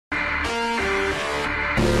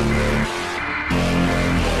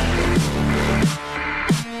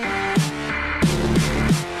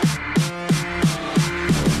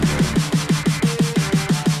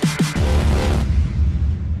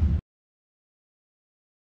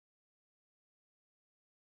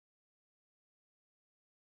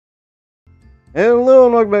Hello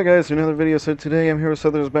and welcome back, guys, to another video. So today I'm here with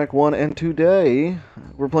Southern's Back 1, and today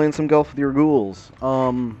we're playing some golf with your ghouls.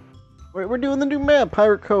 We're doing the new map,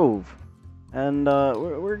 Pirate Cove. And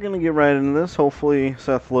we're gonna get right into this. Hopefully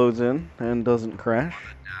Seth loads in and doesn't crash.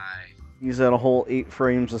 He's at a whole 8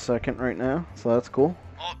 frames a second right now, so that's cool.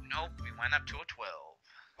 Oh, nope, we went up to a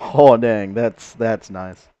 12. Oh dang, that's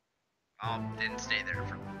nice. Oh, didn't stay there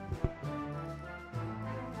for long.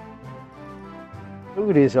 Look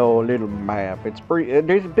at this old little map. It's pretty.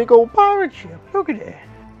 There's a big old pirate ship. Look at that.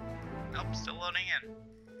 Nope, still loading in.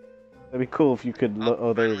 That'd be cool if you could.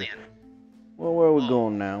 Oh, there we go. Well, where are we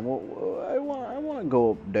going now? Well, I want to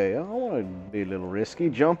go up there. I want to be a little risky.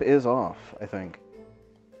 Jump is off, I think.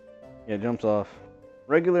 Yeah, jump's off.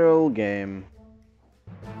 Regular old game.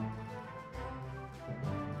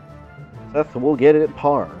 Seth, we'll get it at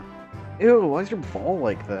par. Ew, why is your ball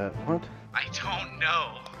like that? What? I don't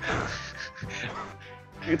know.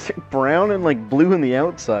 It's like brown and like blue on the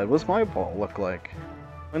outside. What's my ball look like?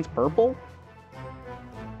 Mine's purple?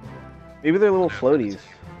 Maybe they're little floaties.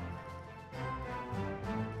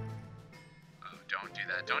 Oh, don't do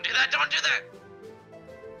that, don't do that, don't do that!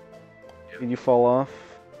 Yep. Did you fall off?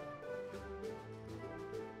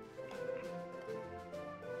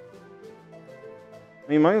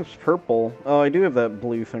 I mean, mine's purple. Oh, I do have that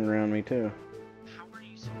blue thing around me, too. How are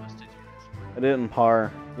you supposed to do this? I did it in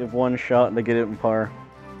par. You have one shot to get it in par.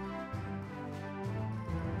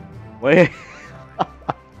 Wait.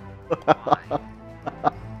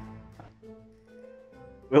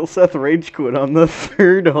 Will Seth rage quit on the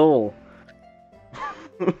 3rd hole?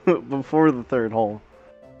 Before the 3rd hole.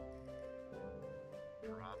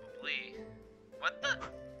 Probably. What the?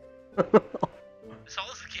 This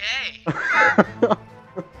hole's gay!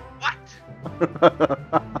 What?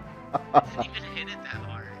 I didn't even hit it that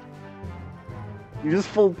hard. You just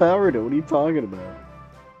full powered it. What are you talking about?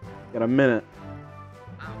 Got a minute.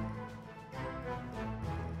 Oh.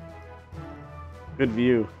 Good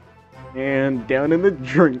view. And down in the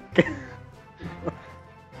drink.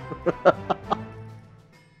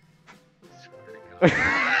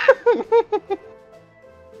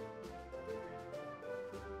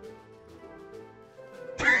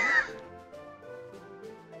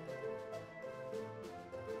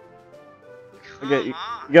 Okay, you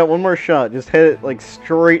got one more shot. Just hit it like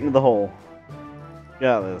straight into the hole.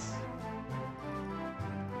 Got this.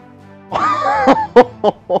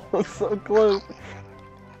 So close.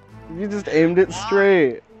 You just aimed it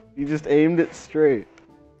straight. You just aimed it straight.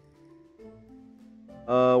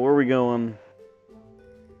 Where are we going?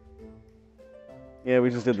 Yeah, we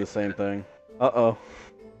just did the same thing. Uh-oh.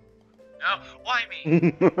 No, why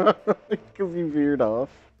me? Because you veered off.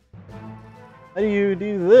 How do you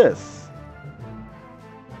do this?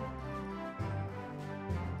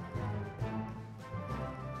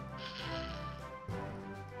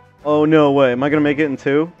 Oh, no way. Am I gonna make it in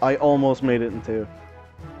 2? I almost made it in 2.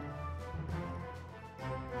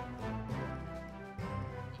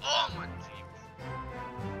 Oh, my teeth.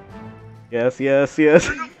 Yes, yes, yes.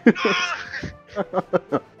 I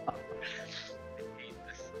hate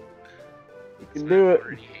this. You can do it.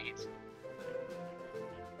 Already hate.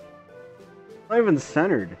 Not even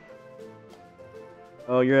centered.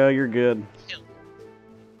 Oh, yeah, you're good.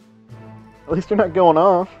 At least you're not going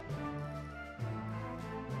off.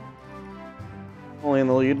 Only in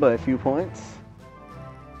the lead by a few points.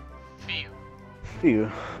 Phew.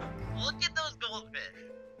 Phew. Look at those goldfish.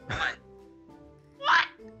 What? What?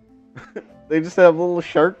 They just have little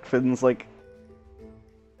shark fins, like...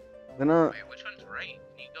 They're not... Wait, which one's right?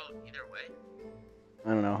 Can you go either way? I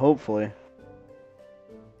don't know, hopefully.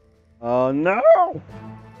 Oh, no!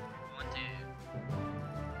 1, 2.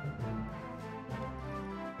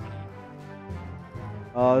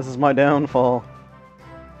 Oh, this is my downfall.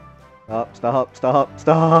 Stop, stop, stop,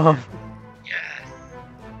 stop! Yes!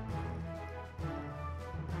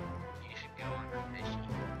 You should go on the fishy.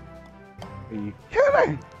 Are you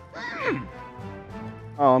kidding?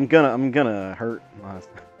 Oh, I'm gonna hurt myself.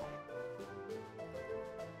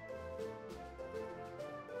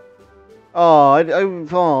 Oh, I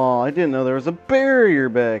didn't know there was a barrier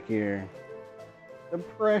back here.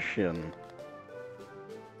 Depression.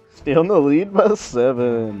 Still in the lead by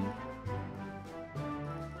 7.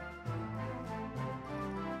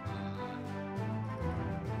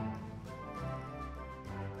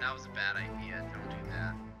 That was a bad idea. Don't do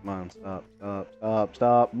that. Come on, stop, stop, stop,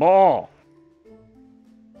 stop. Ball!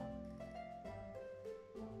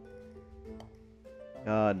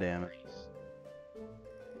 God damn it. Nice.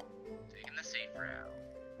 Taking the safe route.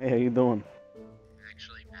 Hey, how you doing?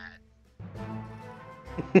 Actually, mad.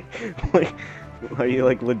 Like, are you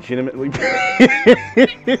like legitimately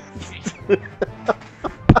pissed? I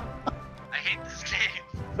hate this game.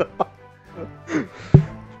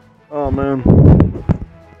 Oh man.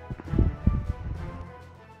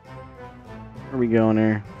 Where are we going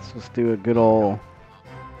here? Let's just do a good ol'.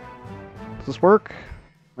 Does this work?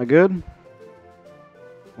 Am I good?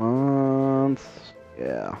 Once.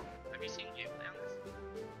 Yeah. Have you seen gameplay on this?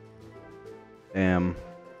 Damn.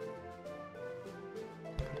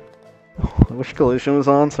 I wish collision was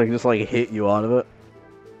on so I could just like hit you out of it.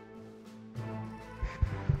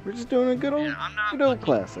 We're just doing a good old, Man, I'm not good old looking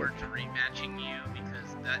classic. forward to rematching you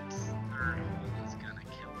because that third hole is gonna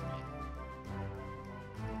kill me.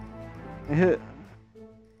 I hit.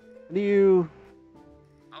 How do you?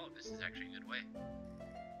 Oh, this is actually a good way.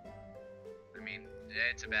 I mean,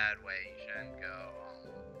 it's a bad way. You shouldn't go.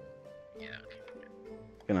 Yeah. Okay.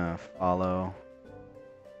 Gonna follow.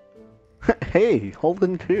 Hey,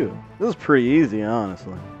 holding 2. This is pretty easy,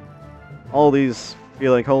 honestly. All these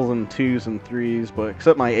feel like holding 2s and 3s, but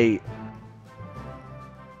except my 8.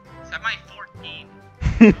 Except my 14.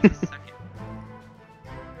 Oh, the second.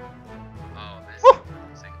 Oh, this is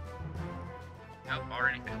losing. Nope,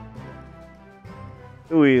 already failed.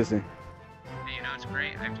 Too easy. Hey, you know it's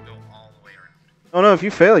great. I have to go all the way around. Oh no, if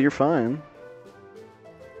you fail, you're fine.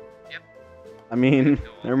 Yep. I mean,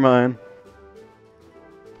 never mind.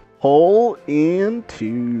 Hole in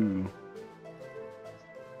 2.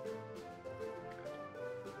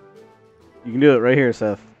 You can do it right here,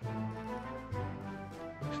 Seth.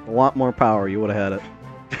 Just a lot more power, you would have had it.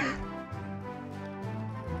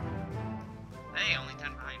 Hey, only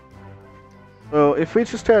 10 behind. So, if we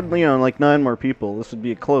just had, you know, like 9 more people, this would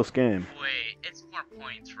be a close game. Wait, it's more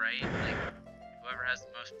points, right? Like, whoever has the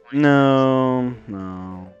most points. No,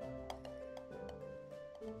 no.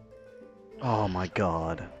 Oh my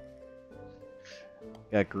god.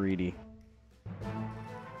 Got greedy.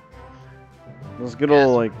 There's good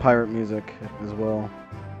old, like, pirate music as well.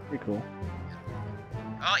 Pretty cool.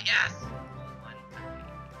 Oh, yes! Hole in 3.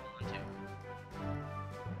 Hole in 2.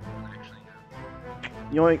 Actually,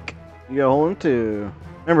 no. Yoink. You got hole in 2.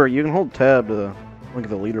 Remember, you can hold tab to look at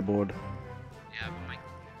the leaderboard. Yeah, but my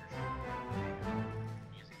computer's I'm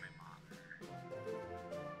using my monitor.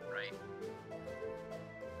 Right.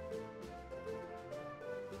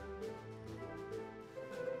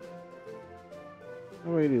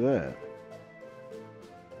 How do I do that?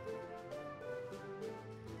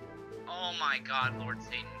 Oh my god, Lord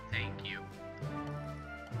Satan, thank you.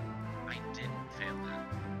 I didn't fail that.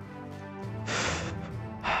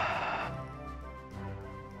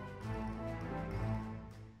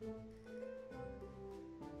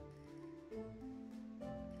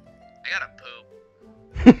 I gotta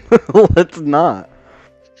poop. Let's not.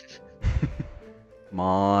 Come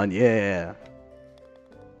on, yeah.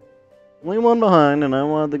 Only one behind, and I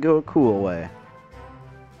wanted to go a cool way.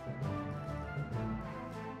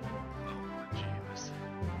 Oh, jeez.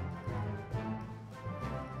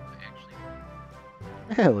 I actually...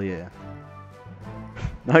 Hell yeah.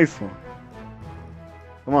 Nice one.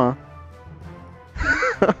 Come on.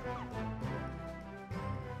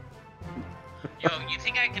 Yo, you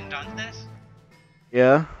think I can dunk this?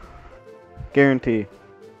 Yeah. Guarantee.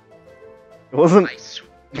 It wasn't. I swear.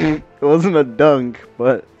 It wasn't a dunk,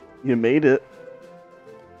 but you made it.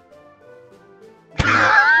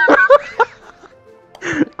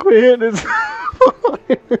 Quit! It's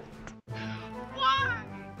Why?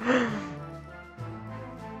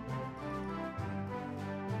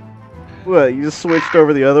 What? You just switched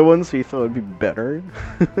over the other one, so you thought it'd be better?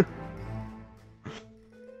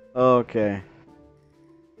 Okay.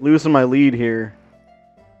 Losing my lead here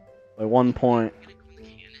by 1 point. Can I go in the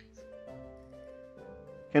cannons?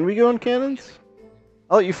 Can we go in cannons?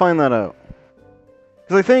 I'll let you find that out.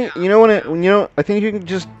 Cause I think you know I think you can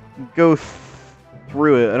just go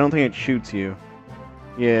through it. I don't think it shoots you.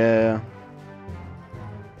 Yeah.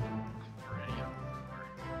 I'm already on the floor.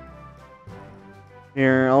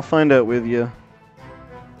 Here, I'll find out with you. Okay.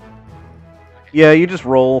 Yeah, you just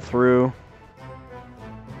roll through.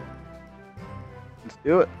 Let's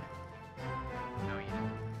do it. No, you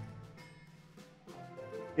didn't.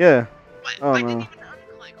 Yeah. What? Oh, I no. didn't even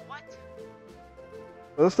unclick. What?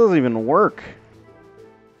 Well, this doesn't even work.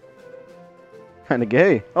 Kinda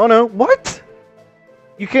gay. Oh no, what?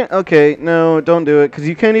 You can't, okay, no, don't do it, because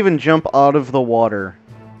you can't even jump out of the water,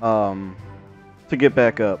 to get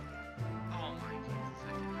back up. Oh my Jesus,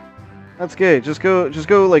 I didn't know. That's gay, just go,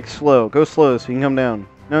 like, slow. Go slow so you can come down.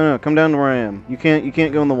 No, come down to where I am. You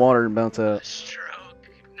can't go in the water and bounce out. Stroke.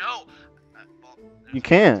 No. Well, You there's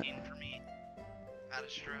can't. 15 for me. Out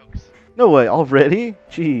of strokes. No way, already?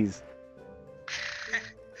 Jeez.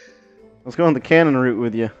 Let's go on the cannon route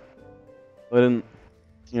with you. I didn't.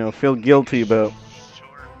 you know, feel guilty about.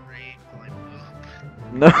 Short break while I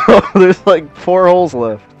poop. No, there's like 4 holes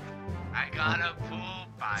left. I gotta poop.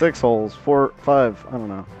 6 holes, 4, 5, I don't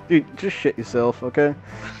know. Dude, just shit yourself, okay?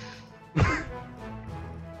 You're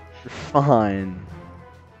fine.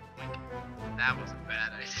 That was a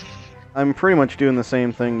bad idea. I'm pretty much doing the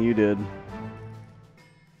same thing you did.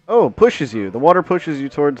 Oh, it pushes you. The water pushes you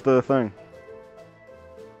towards the thing.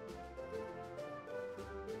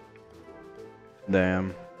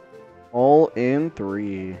 Damn. All in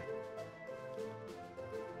 3.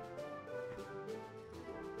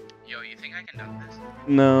 Yo, you think I can dunk this?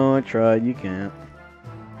 No, I tried. You can't.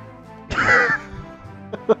 Gonna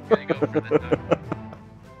go for the dunk.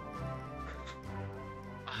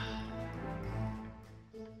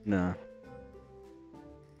 Nah.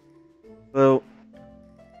 So,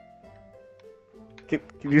 can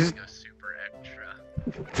you just Go super extra.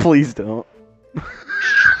 please don't? That's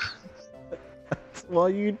why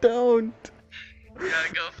you don't.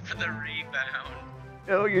 Gotta go for the rebound.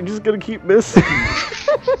 No, you're just gonna keep missing.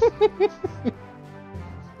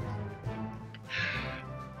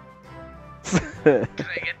 Can I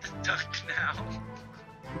get the dunk now?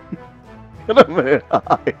 Get him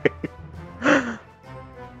high.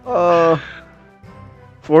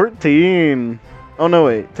 14. Oh no,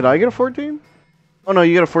 wait. Did I get a 14? Oh no,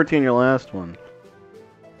 you got a 14 your last one.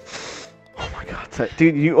 Oh my god,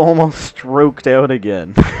 dude, you almost stroked out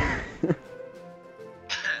again.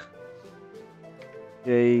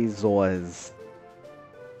 Jesus.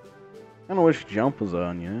 I don't know which jump was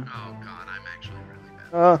on you. Oh god, I'm actually really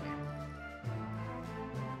bad.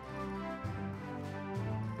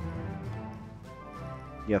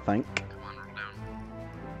 You think? Come on, roll down.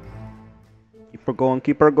 Keep her going,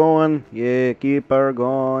 keep her going. Yeah, keep her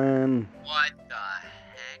going. What the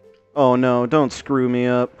heck? Oh no, don't screw me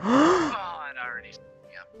up. Oh, it already screwed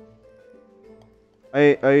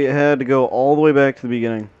me up. I had to go all the way back to the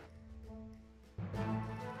beginning.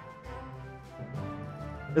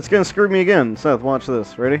 It's gonna screw me again. Seth, watch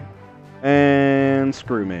this. Ready? And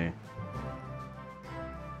screw me.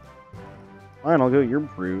 Fine, I'll go. You're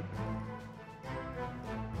brute.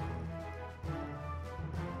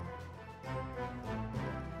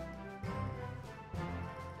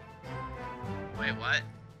 Wait, what?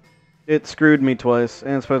 It screwed me twice,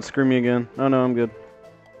 and it's about to screw me again. Oh no, I'm good.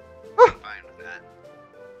 I'm fine with that.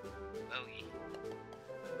 Bogey.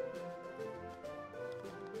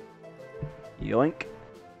 Yoink.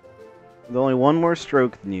 With only one more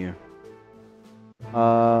stroke than you.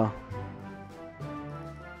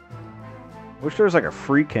 Wish there was like a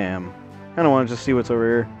free cam. Kinda wanna just see what's over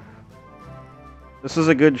here. This is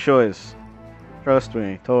a good choice. Trust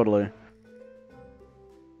me, totally.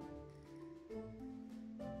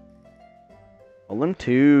 All in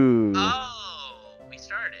 2. Oh, we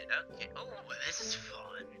started. Okay. Oh, this is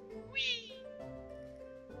fun. Whee!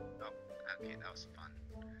 Oh, okay, that was fun.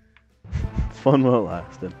 Fun while it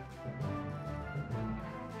lasted.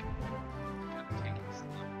 Gotta take it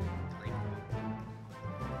slow. Like,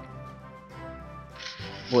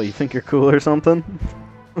 What, you think you're cool or something?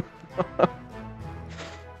 no,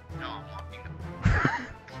 I'm walking.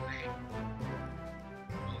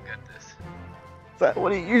 We'll get this. That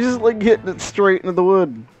what? You're just like hitting it straight into the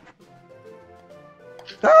wood.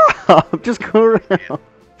 Ah! Just go around.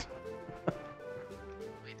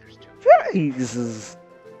 Wait, there's 2. Jesus.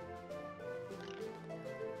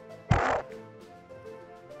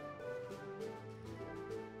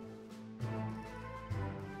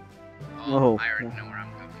 Oh, Oh. I already know where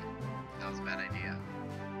I'm going. That was a bad idea.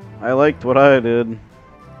 I liked what I did.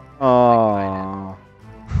 Aww.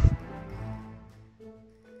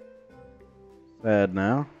 Sad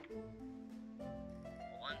now.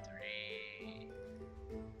 1, 3.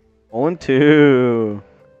 All in 2.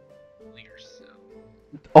 Clear so.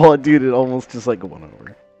 Oh, dude, it almost just like went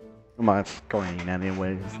over. My screen,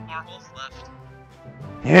 anyways. 2 more holes left.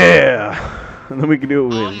 Yeah! And then we can do it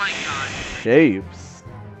with Oh my god. shapes.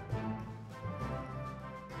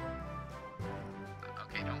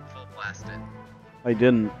 Okay, don't full blast it. I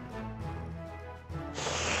didn't.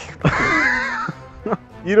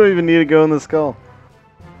 You don't even need to go in the skull.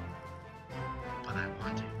 But I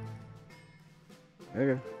want to.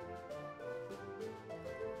 Okay.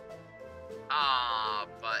 Ah,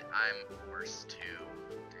 but I'm forced to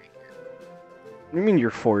take it. What do you mean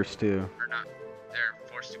you're forced to? Or not. They're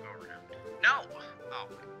forced to go around. No! Oh,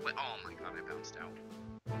 wait. Oh my god, I bounced out.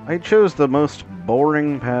 I chose the most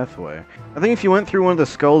boring pathway. I think if you went through one of the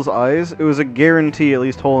skull's eyes, it was a guarantee at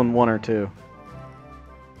least hole in 1 or 2.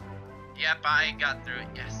 Yep, I got through it,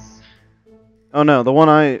 yes. Oh no, the one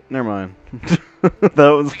never mind. That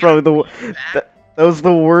was probably that? that was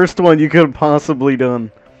the worst one you could have possibly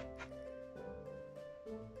done.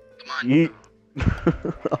 on. Yeet.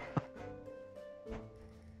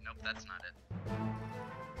 Nope, that's not it.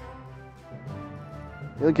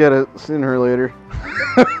 You'll get it sooner or later.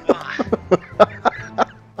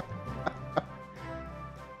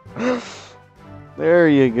 There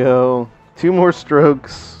you go. 2 more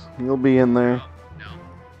strokes. You'll be in there. No,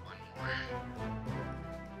 one more.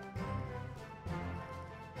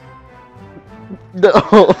 No.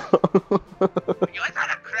 You guys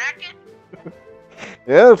not a Kraken?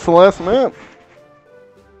 Yeah, it's the last map. I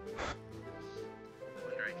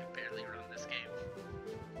wonder I can barely run this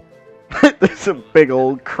game. There's a big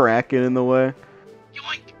old Kraken in the way.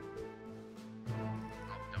 Yoink! Oh,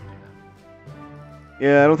 don't do that.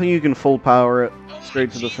 Yeah, I don't think you can full power it Oh straight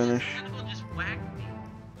my to the Jesus, finish. Tentacle just whacked me.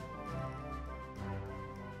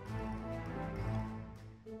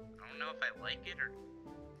 I don't know if I like it or...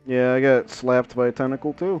 Yeah, I got slapped by a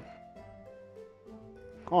tentacle too.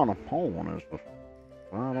 On a pole is the...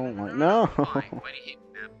 I don't like... No! Why do you hate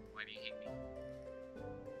me, man? Why do you hate me?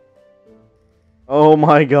 Oh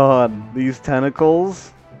my god, these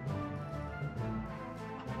tentacles.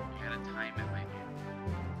 You gotta time it, my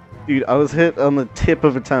dude. Dude, I was hit on the tip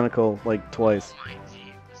of a tentacle like twice. Oh my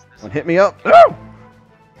Jesus. One hit me up. No!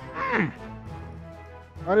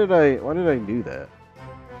 Why did I do that?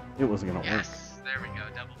 It wasn't gonna work. Yes, there we go,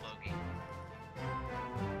 double bogey.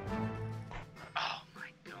 Oh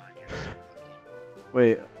my god, you're so lucky.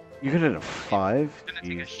 Wait, you got it a 5? I'm gonna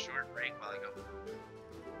take a Jeez. short break while I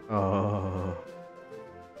go. Oh.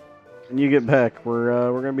 When you get back,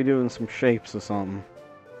 we're gonna be doing some shapes or something.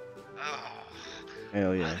 Oh.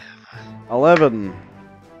 Hell yeah. Whatever. 11.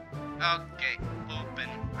 Okay, open.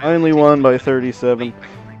 I only won by 37.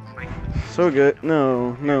 Wait. So good.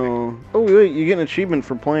 No, no. Oh wait, you get an achievement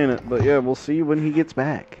for playing it, but yeah, we'll see when he gets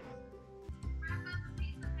back.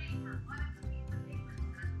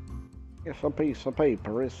 It's a piece of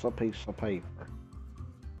paper. It's a piece of paper.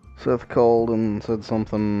 Seth called and said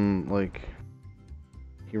something like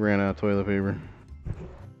he ran out of toilet paper.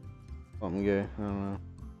 Something gay. I don't know.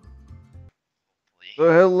 So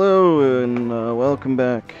hello and welcome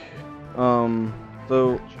back.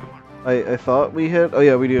 So I thought we had. Oh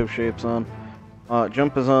yeah, we do have shapes on.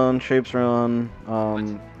 Jump is on. Shapes are on.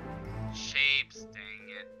 Shapes, dang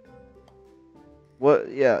it.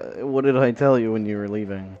 What? Yeah. What did I tell you when you were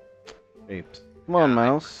leaving? Shapes. Come on,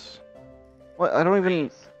 mouse. What? I don't even.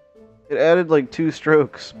 It added like 2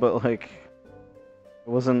 strokes, but like it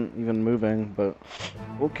wasn't even moving. But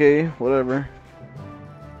okay, whatever.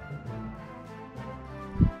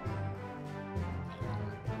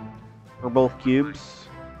 We're both cubes.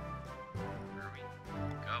 Where we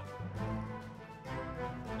go?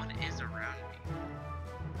 What is around me?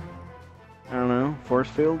 I don't know. Force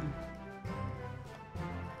field.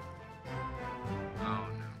 Oh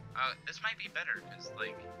no. This might be better, cause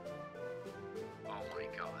like. Oh my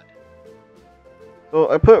god.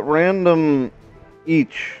 So I put random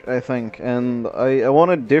each, I think, and I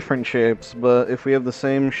wanted different shapes, but if we have the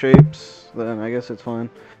same shapes, then I guess it's fine.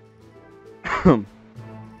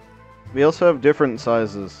 We also have different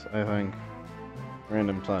sizes, I think.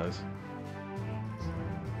 Random size.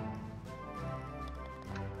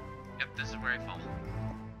 Yep, this is where I fall.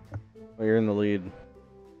 Oh, you're in the lead.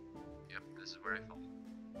 Yep, this is where I fall.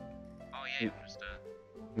 Oh yeah, I'm just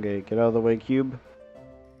Okay, get out of the way, cube.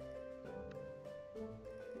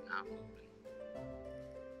 not moving.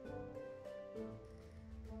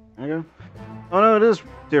 There you go. Oh no, it is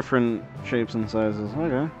different shapes and sizes.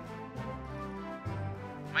 Okay. Am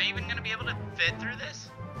I even gonna be able to fit through this?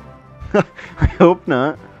 I hope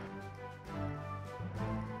not.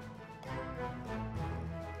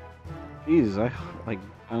 Jeez, I like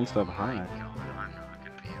bounced up Oh high. my god, I'm not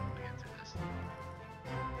gonna be able to get through this.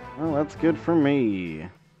 Well, that's good for me.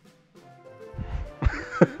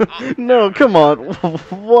 Oh, No, come on.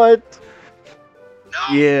 What?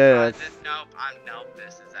 No! Yes. Nope,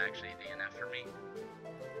 this is actually DNF for me.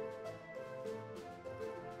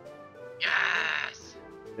 Yes!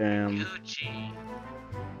 Damn. Gucci!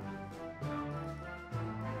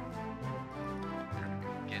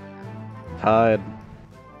 Get Tied.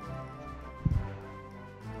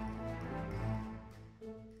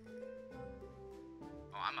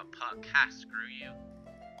 Oh, I'm a puck. Ha, screw you.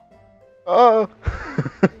 Oh.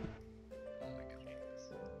 Oh my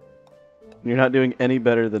goodness. You're not doing any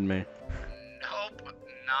better than me. Nope,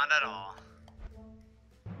 not at all.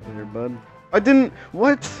 There, bud. I didn't.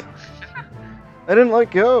 What? I didn't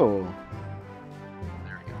let go.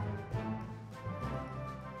 There we go.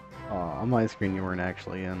 Oh, on my screen you weren't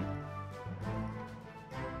actually in.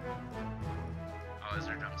 Oh, is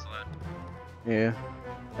there jump sled? Yeah.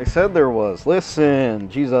 I said there was. Listen,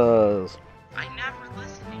 Jesus. I never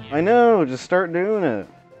listen to you. I know, just start doing it.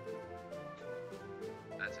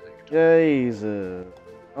 That's a negative. Jesus.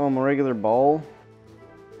 Oh, I'm a regular ball?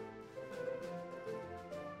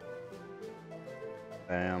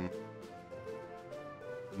 Damn.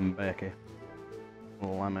 Becky.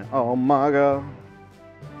 Lemon. Oh my god.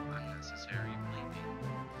 Unnecessary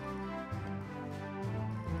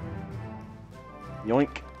bleeping.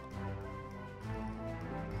 Yoink.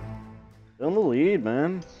 Still in the lead,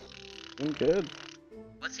 man. Doing good.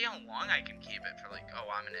 Let's see how long I can keep it for, like, oh,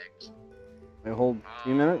 I'm an egg. I hold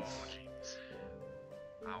 2 minutes. Jeez.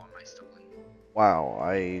 How am I still in? Wow,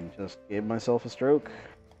 I just gave myself a stroke.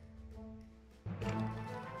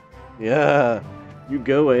 Yeah. You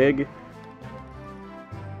go, egg.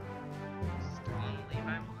 Still on the lead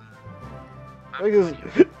by one.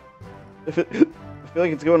 I feel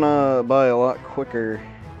like it's going by a lot quicker.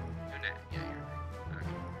 Yeah, you're right.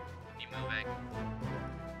 Okay. Can you move, egg?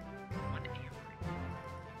 What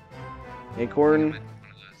Acorn. one of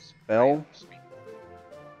those Bell.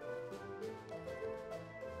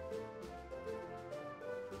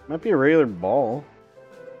 Might be a regular ball.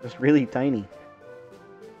 Just really tiny.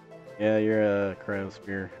 Yeah, you're a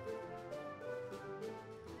cryosphere.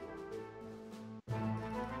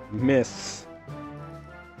 Miss.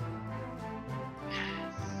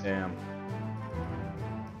 Damn.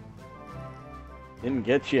 Didn't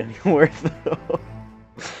get you anywhere though.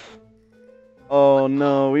 Oh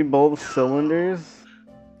no, we both cylinders.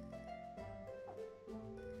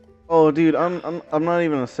 Oh dude, I'm not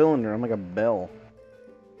even a cylinder, I'm like a bell.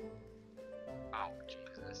 Oh,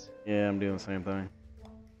 Jesus. Yeah, I'm doing the same thing.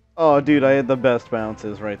 Oh dude, I had the best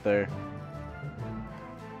bounces right there.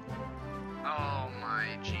 Oh my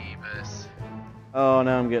Jeebus. Oh,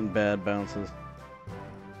 now I'm getting bad bounces.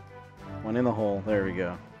 One in the hole. There we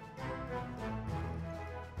go.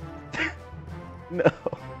 No.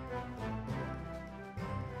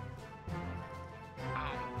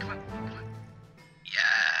 Oh, come on.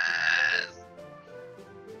 Yes!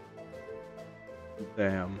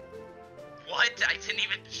 Damn. What? I didn't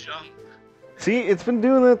even jump. See, it's been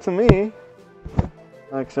doing that to me.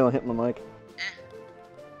 I accidentally hit my mic.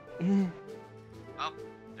 Oh,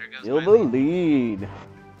 there goes Still my the lead. lead.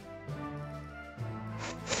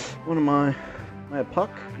 What am I? Am I a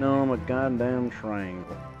puck? No, I'm a goddamn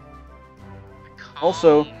triangle.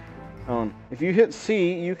 Also, if you hit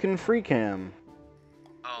C, you can free cam.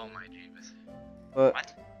 Oh my Jeebus. But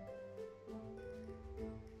What?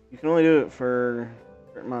 you can only do it for a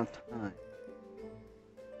certain amount of time.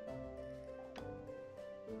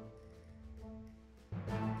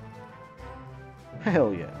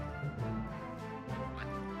 Hell yeah.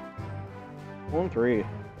 1-3.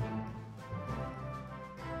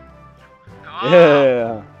 Oh,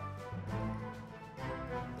 Yeah.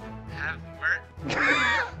 Have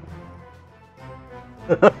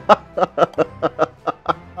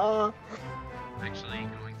actually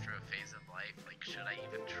going through a phase of life, like, should I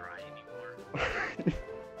even try anymore?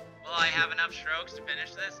 Will I have enough strokes to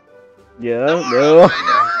finish this? Yeah, Tomorrow,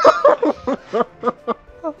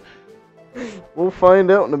 no. We'll find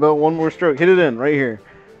out in about one more stroke. Hit it in, right here.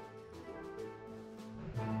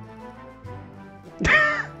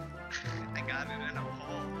 I got it in a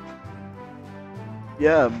hole.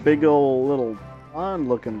 Yeah, big ol' little pond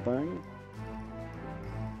looking thing.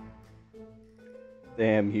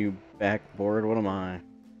 Damn you, backboard. What am I?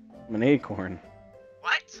 I'm an acorn.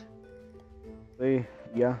 What? See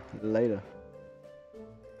ya later.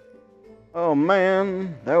 Oh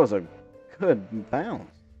man, that was a good bounce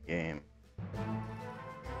game.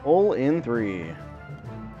 Hole in 3.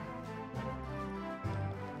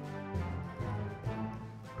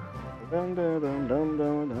 Dun, dun, dun, dun,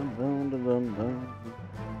 dun, dun, dun, dun, dun, dun.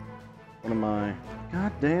 What am I?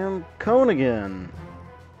 Goddamn cone again.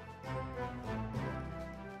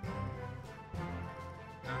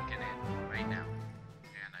 Dunking it right now.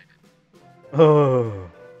 And I did. Oh.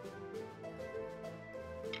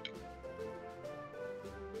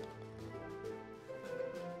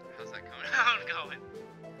 How's that going?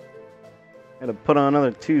 Gotta put on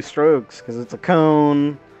another 2 strokes because it's a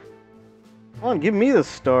cone. Come on, give me the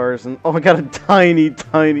stars. And oh, I got a tiny,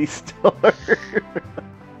 tiny star.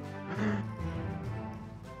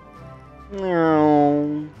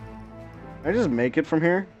 No. Can I just make it from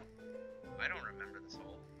here? I don't remember this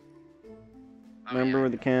hole. Oh, Remember yeah.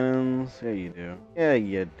 with the cannons? Yeah, you do. Yeah,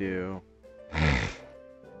 you do. That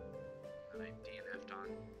I DNF'd on.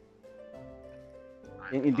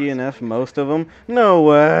 Didn't you DNF most of them? No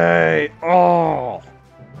way! Oh!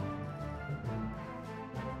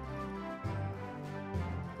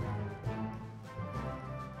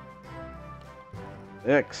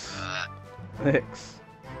 Six. 6.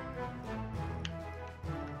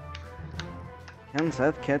 Can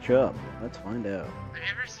Seth catch up? Let's find out. Have you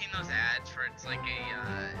ever seen those ads where it's like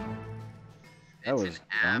That it's was an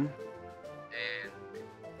app dumb. and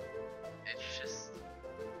it's just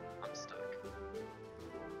I'm stuck.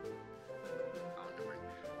 Oh no.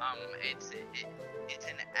 It's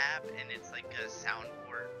an app and it's like a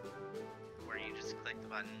soundboard where you just click the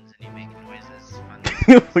buttons and you make noises.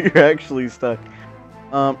 Fun You're actually stuck.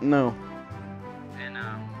 No. And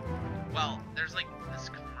well, there's like this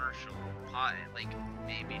commercial pot. Like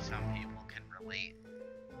maybe some people can relate,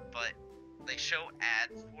 but they show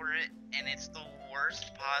ads for it, and it's the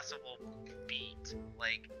worst possible beat.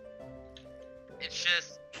 Like it's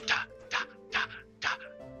just da da da da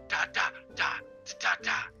da da da da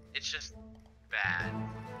da. It's just bad.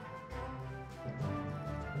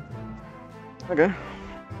 Okay.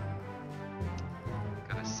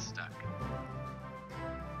 Kind of stuck.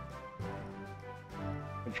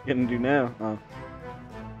 What you gonna do now? Oh.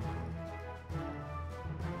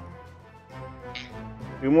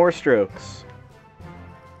 2 more strokes.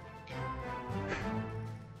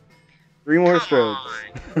 3 more Come strokes.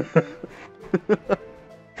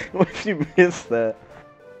 What if you miss that?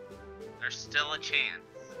 There's still a chance.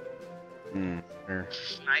 Sure.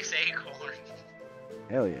 Nice acorn.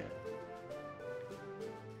 Hell yeah.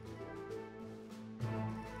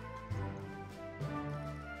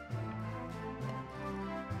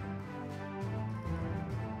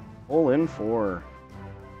 All in for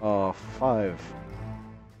 5.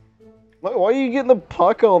 Why are you getting the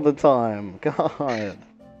puck all the time? God.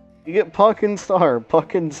 You get puck and star,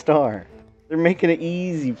 puck and star. They're making it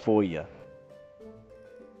easy for you.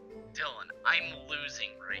 Dylan, I'm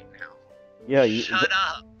losing right now. Yeah, you. Shut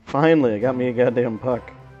up. Finally, I got me a goddamn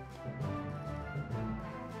puck.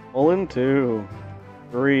 All in 2,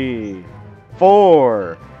 3,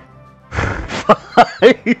 4, 5.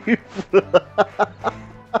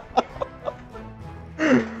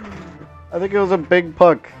 I think it was a big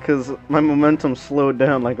puck because my momentum slowed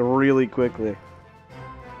down like really quickly.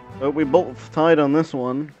 But we both tied on this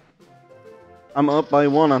one. I'm up by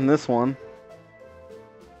 1 on this one.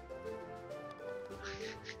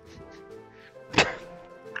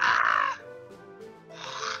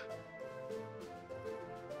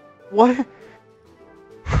 What? Did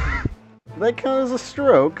that count as a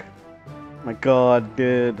stroke? My god,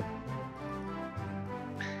 dude.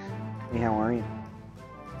 Hey, how are you?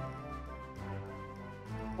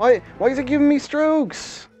 Why is it giving me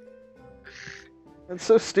strokes? That's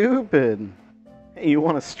so stupid. Hey, you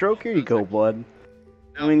want a stroke? Here you go, bud.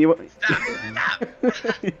 No, I mean, you. Stop!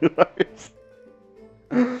 You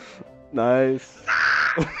are... Nice.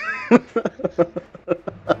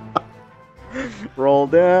 Roll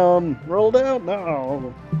down. Roll down.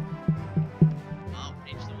 No. Well,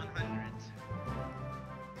 reach the 100s.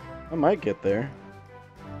 I might get there.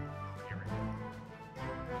 Oh, here we go.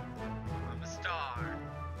 I'm a star.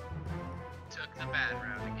 Took the bad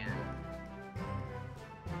route again.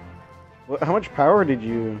 How much power did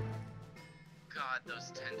you? God,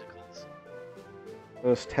 those tentacles.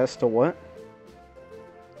 Those test to what?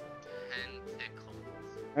 Tentacles.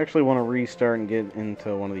 I actually want to restart and get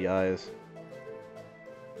into one of the eyes.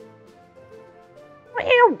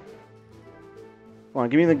 Come on,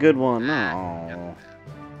 give me the good one. No.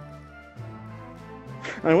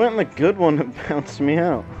 I went in the good one that bounced me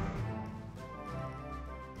out.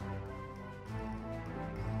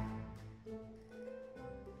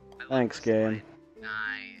 Thanks, game.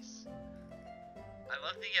 Nice. I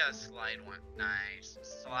love the slide one. Nice.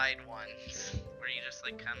 Slide ones. Where you just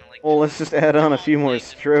like kind of like. Well, let's just add on a few more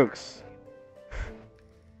strokes.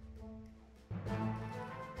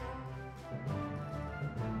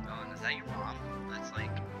 Is that your mom? That's like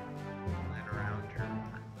laying around your.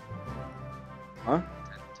 Huh?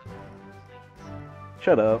 Tentacles.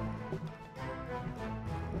 Shut up.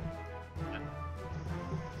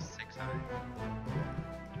 6 high.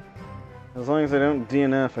 As long as I don't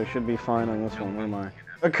DNF, I should be fine on this one. Where am I?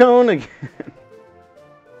 A cone again!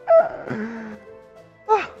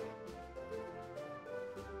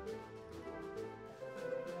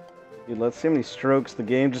 Dude, let's see how many strokes the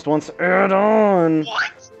game just wants to add on!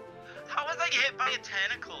 What? How was I hit by a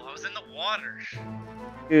tentacle? I was in the water.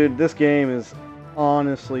 Dude, this game is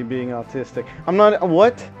honestly being autistic. I'm not.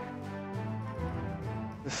 What?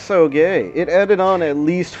 It's so gay. It added on at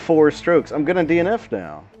least 4 strokes. I'm gonna DNF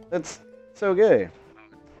now. That's so gay.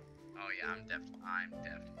 Oh yeah, I'm definitely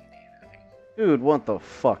DNFing. Dude, what the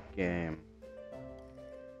fuck, game?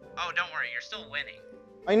 Oh, don't worry, you're still winning.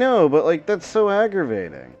 I know, but like, that's so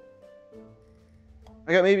aggravating.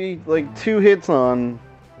 I got maybe like 2 hits on.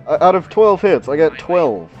 Out of 12 hits, I got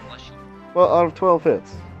 12. Well, out of 12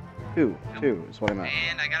 hits. 2 is what I meant.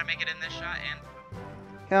 And I gotta make it in this shot, and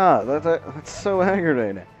God, that's so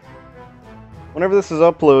aggravating. Whenever this is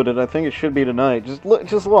uploaded, I think it should be tonight.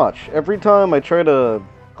 Just watch. Every time I try to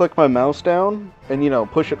click my mouse down and, you know,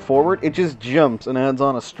 push it forward, it just jumps and adds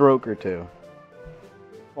on a stroke or two.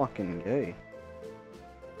 Fucking gay.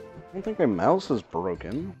 I don't think my mouse is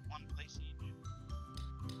broken. One place each.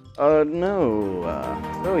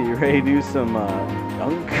 No. So you ready to do some,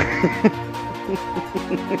 dunk?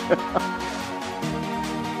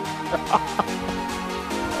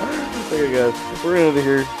 Okay guys, we're out of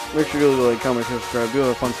here. Make sure you like, comment, subscribe, do all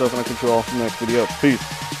that fun stuff, and I'll catch you all in the next video.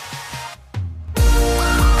 Peace.